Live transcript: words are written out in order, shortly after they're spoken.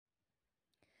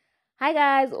Hi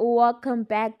guys, welcome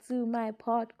back to my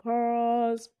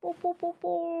podcast.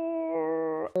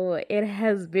 It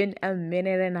has been a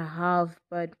minute and a half,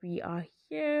 but we are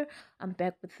here. I'm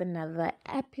back with another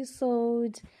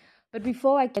episode. But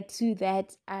before I get to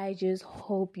that, I just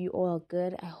hope you all are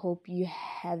good. I hope you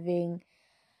having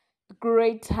a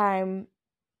great time,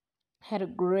 had a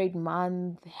great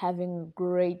month, having a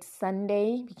great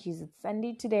Sunday because it's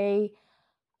Sunday today.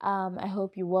 I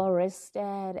hope you're well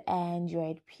rested and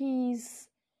you're at peace.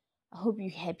 I hope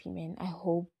you're happy, man. I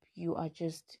hope you are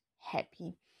just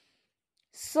happy.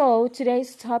 So,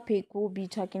 today's topic will be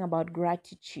talking about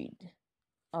gratitude.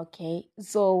 Okay,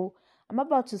 so I'm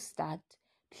about to start.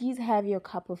 Please have your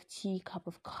cup of tea, cup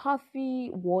of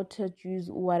coffee, water, juice,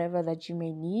 whatever that you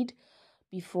may need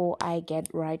before I get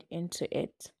right into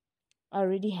it. I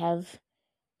already have,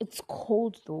 it's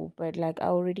cold though, but I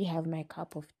already have my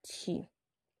cup of tea.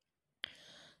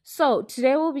 So,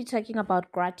 today we'll be talking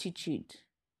about gratitude.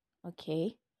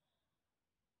 Okay,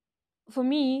 for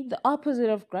me, the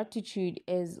opposite of gratitude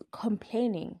is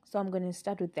complaining. So I'm going to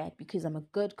start with that because I'm a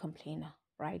good complainer,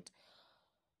 right?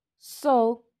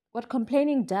 So, what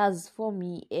complaining does for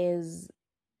me is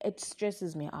it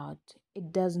stresses me out.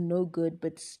 It does no good,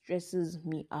 but stresses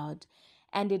me out.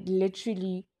 And it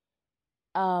literally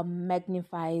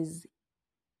magnifies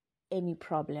any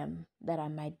problem that I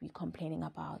might be complaining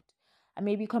about. I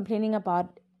may be complaining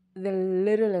about the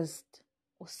littlest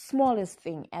or smallest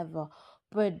thing ever,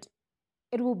 but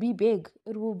it will be big.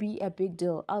 It will be a big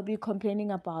deal. I'll be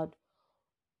complaining about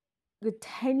the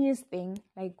tiniest thing.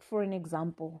 Like, for an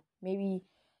example, maybe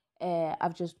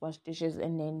I've just washed dishes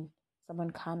and then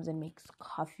someone comes and makes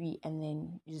coffee and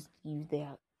then just leave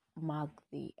their mug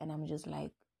there. And I'm just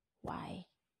like, why?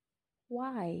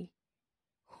 Why?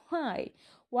 Why?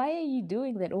 Why are you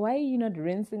doing that? Why are you not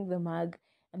rinsing the mug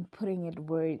and putting it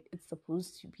where it's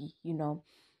supposed to be?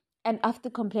 And after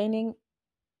complaining,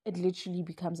 it literally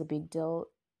becomes a big deal.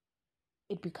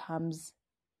 It becomes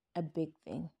a big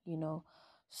thing.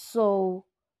 So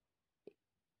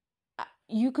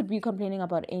you could be complaining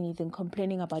about anything,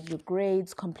 complaining about your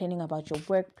grades, complaining about your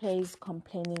workplace,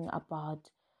 complaining about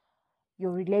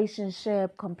your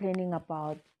relationship, complaining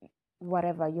about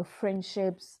whatever, your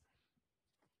friendships.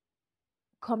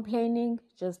 Complaining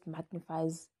just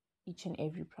magnifies each and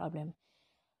every problem.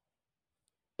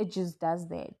 It just does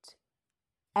that.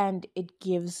 And it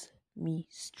gives me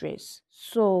stress.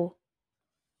 So,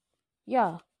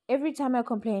 yeah, every time I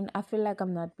complain, I feel like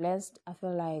I'm not blessed. I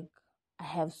feel like I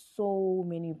have so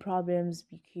many problems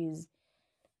because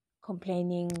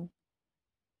complaining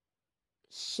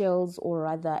shields, or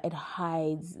rather it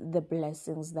hides the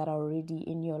blessings that are already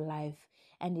in your life,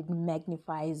 and it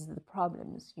magnifies the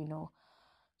problems.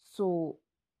 So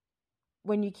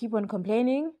when you keep on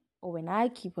complaining, or when I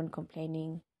keep on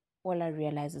complaining, all I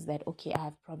realize is that, okay, I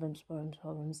have problems,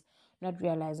 not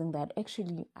realizing that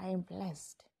actually I am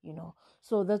blessed.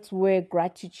 So that's where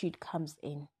gratitude comes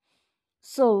in.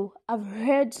 So I've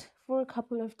heard for a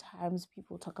couple of times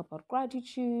people talk about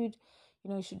gratitude,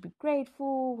 you should be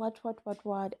grateful,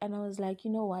 what. And I was like,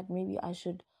 you know what, maybe I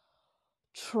should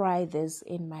try this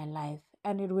in my life.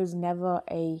 And it was never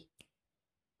I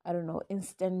don't know,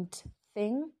 instant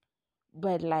thing.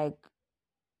 But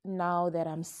now that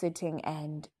I'm sitting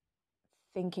and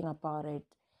thinking about it,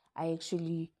 I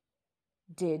actually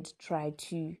did try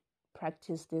to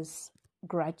practice this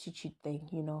gratitude thing,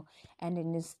 and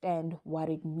understand what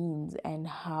it means and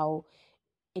how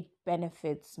it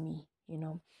benefits me.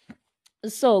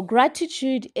 So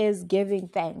gratitude is giving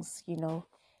thanks.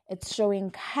 It's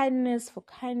showing kindness for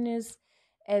kindness.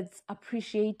 It's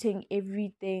appreciating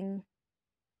everything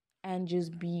and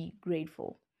just be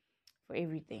grateful for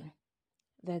everything.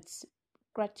 That's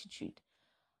gratitude.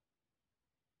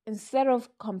 Instead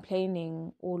of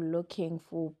complaining or looking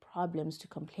for problems to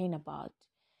complain about,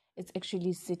 it's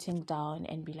actually sitting down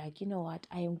and be like, you know what,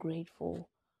 I am grateful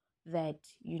that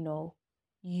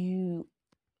you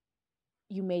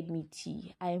you made me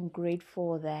tea. I am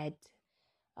grateful that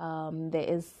there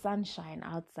is sunshine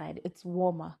outside. It's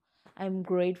warmer. I'm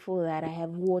grateful that I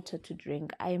have water to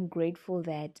drink. I am grateful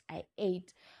that I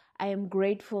ate. I am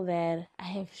grateful that I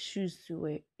have shoes to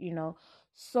wear.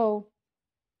 So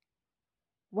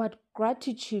what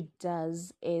gratitude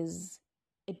does is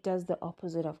it does the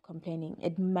opposite of complaining.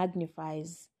 It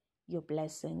magnifies your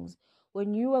blessings.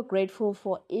 When you are grateful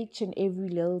for each and every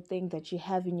little thing that you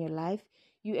have in your life,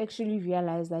 you actually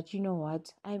realize that, you know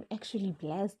what, I'm actually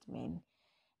blessed, man.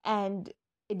 And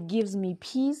it gives me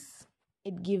peace,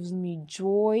 it gives me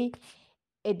joy,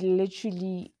 it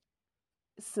literally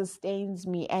sustains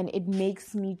me, and it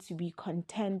makes me to be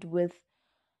content with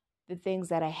the things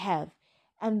that I have.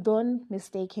 And don't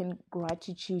mistaken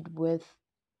gratitude with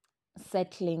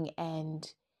settling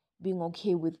and being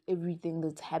okay with everything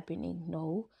that's happening.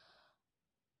 No,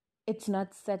 it's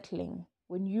not settling.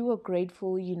 When you are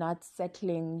grateful, you're not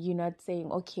settling. You're not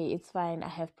saying, okay, it's fine, I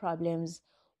have problems,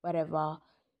 whatever,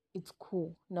 it's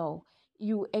cool. No,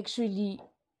 you actually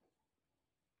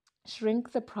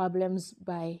shrink the problems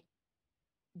by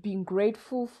being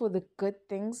grateful for the good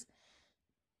things,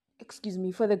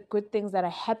 for the good things that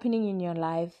are happening in your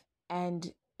life.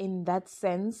 And in that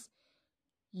sense,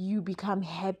 you become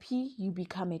happy, you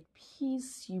become at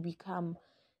peace, you become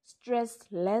stressed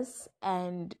less,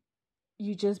 and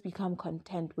you just become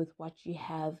content with what you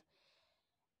have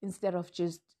instead of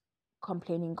just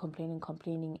complaining,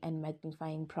 and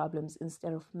magnifying problems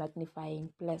instead of magnifying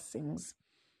blessings.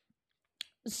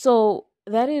 So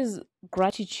that is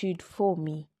gratitude for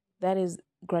me. That is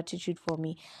gratitude for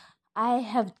me. I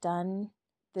have done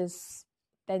this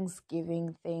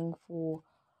Thanksgiving thing for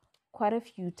quite a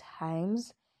few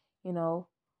times, you know,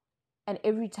 and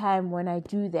every time when I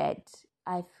do that,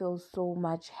 I feel so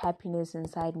much happiness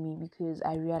inside me because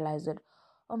I realize that,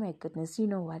 oh my goodness, you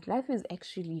know what? Life is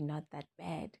actually not that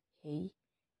bad. Hey,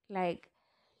 like,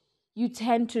 you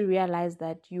tend to realize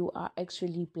that you are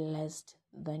actually blessed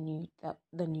than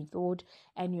you thought,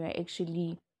 and you are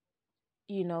actually,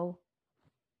 you know,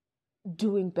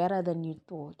 doing better than you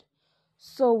thought.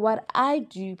 So what I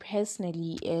do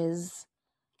personally is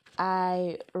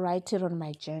I write it on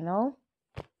my journal.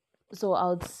 So I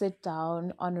would sit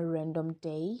down on a random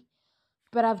day,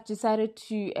 but I've decided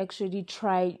to actually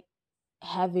try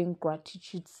having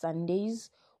gratitude Sundays,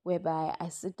 whereby I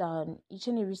sit down each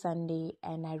and every Sunday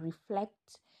and I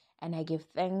reflect and I give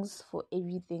thanks for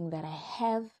everything that I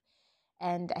have.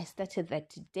 And I started that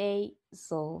today,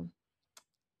 so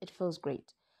it feels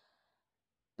great.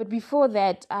 But before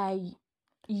that, I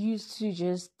used to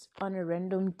just on a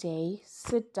random day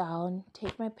sit down,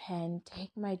 take my pen,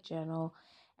 take my journal,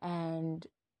 and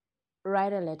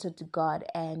write a letter to God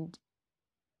and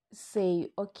say,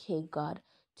 okay, God,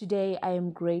 today I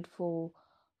am grateful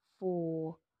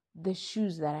for the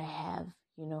shoes that I have.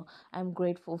 I'm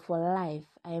grateful for life.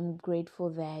 I am grateful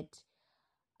that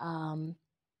um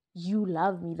you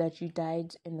love me, that you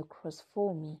died in the cross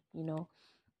for me.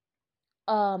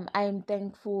 I am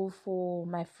thankful for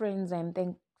my friends. I am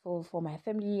thankful for my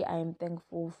family. I am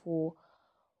thankful for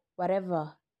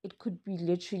whatever. It could be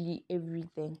literally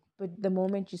everything. But the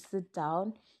moment you sit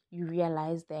down, you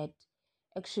realize that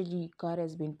actually God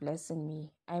has been blessing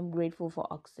me. I'm grateful for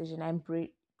oxygen. I'm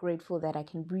grateful that I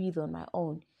can breathe on my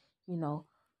own, you know.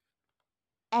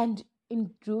 And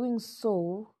in doing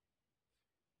so,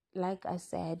 like I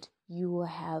said, you will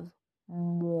have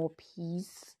more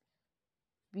peace.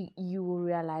 You will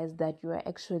realize that you are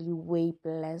actually way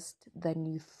blessed than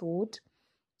you thought.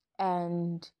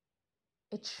 And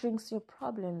it shrinks your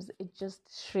problems. It just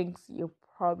shrinks your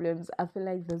problems. I feel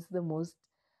like that's the most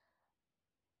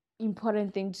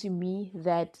important thing to me,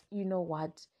 that you know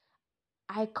what,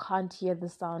 I can't hear the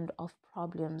sound of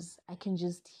problems. I can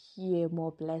just hear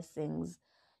more blessings,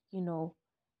 you know,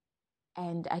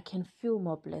 and I can feel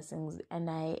more blessings, and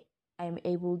I'm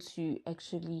able to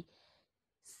actually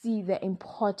see the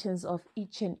importance of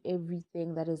each and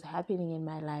everything that is happening in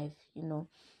my life,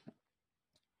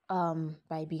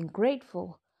 by being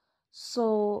grateful.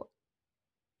 So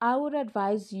I would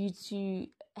advise you to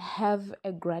have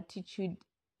a gratitude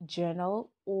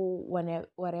journal, or whenever,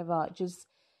 whatever. Just,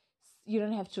 you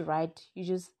don't have to write. You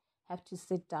just have to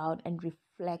sit down and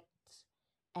reflect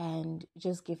and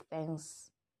just give thanks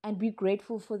and be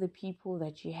grateful for the people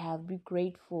that you have. Be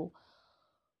grateful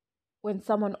when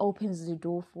someone opens the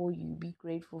door for you. Be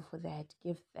grateful for that.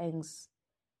 Give thanks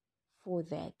for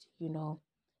that.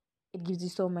 It gives you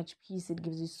so much peace. It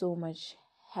gives you so much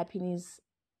happiness.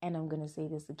 And I'm going to say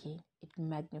this again, it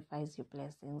magnifies your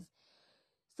blessings.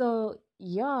 So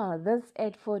yeah, that's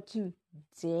it for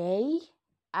today.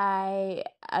 I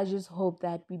just hope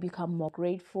that we become more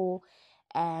grateful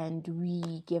and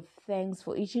we give thanks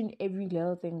for each and every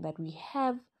little thing that we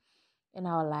have in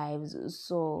our lives.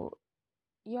 So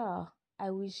yeah, I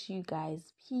wish you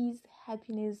guys peace,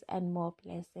 happiness, and more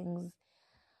blessings.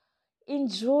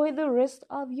 Enjoy the rest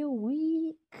of your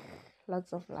week.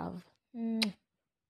 Lots of love.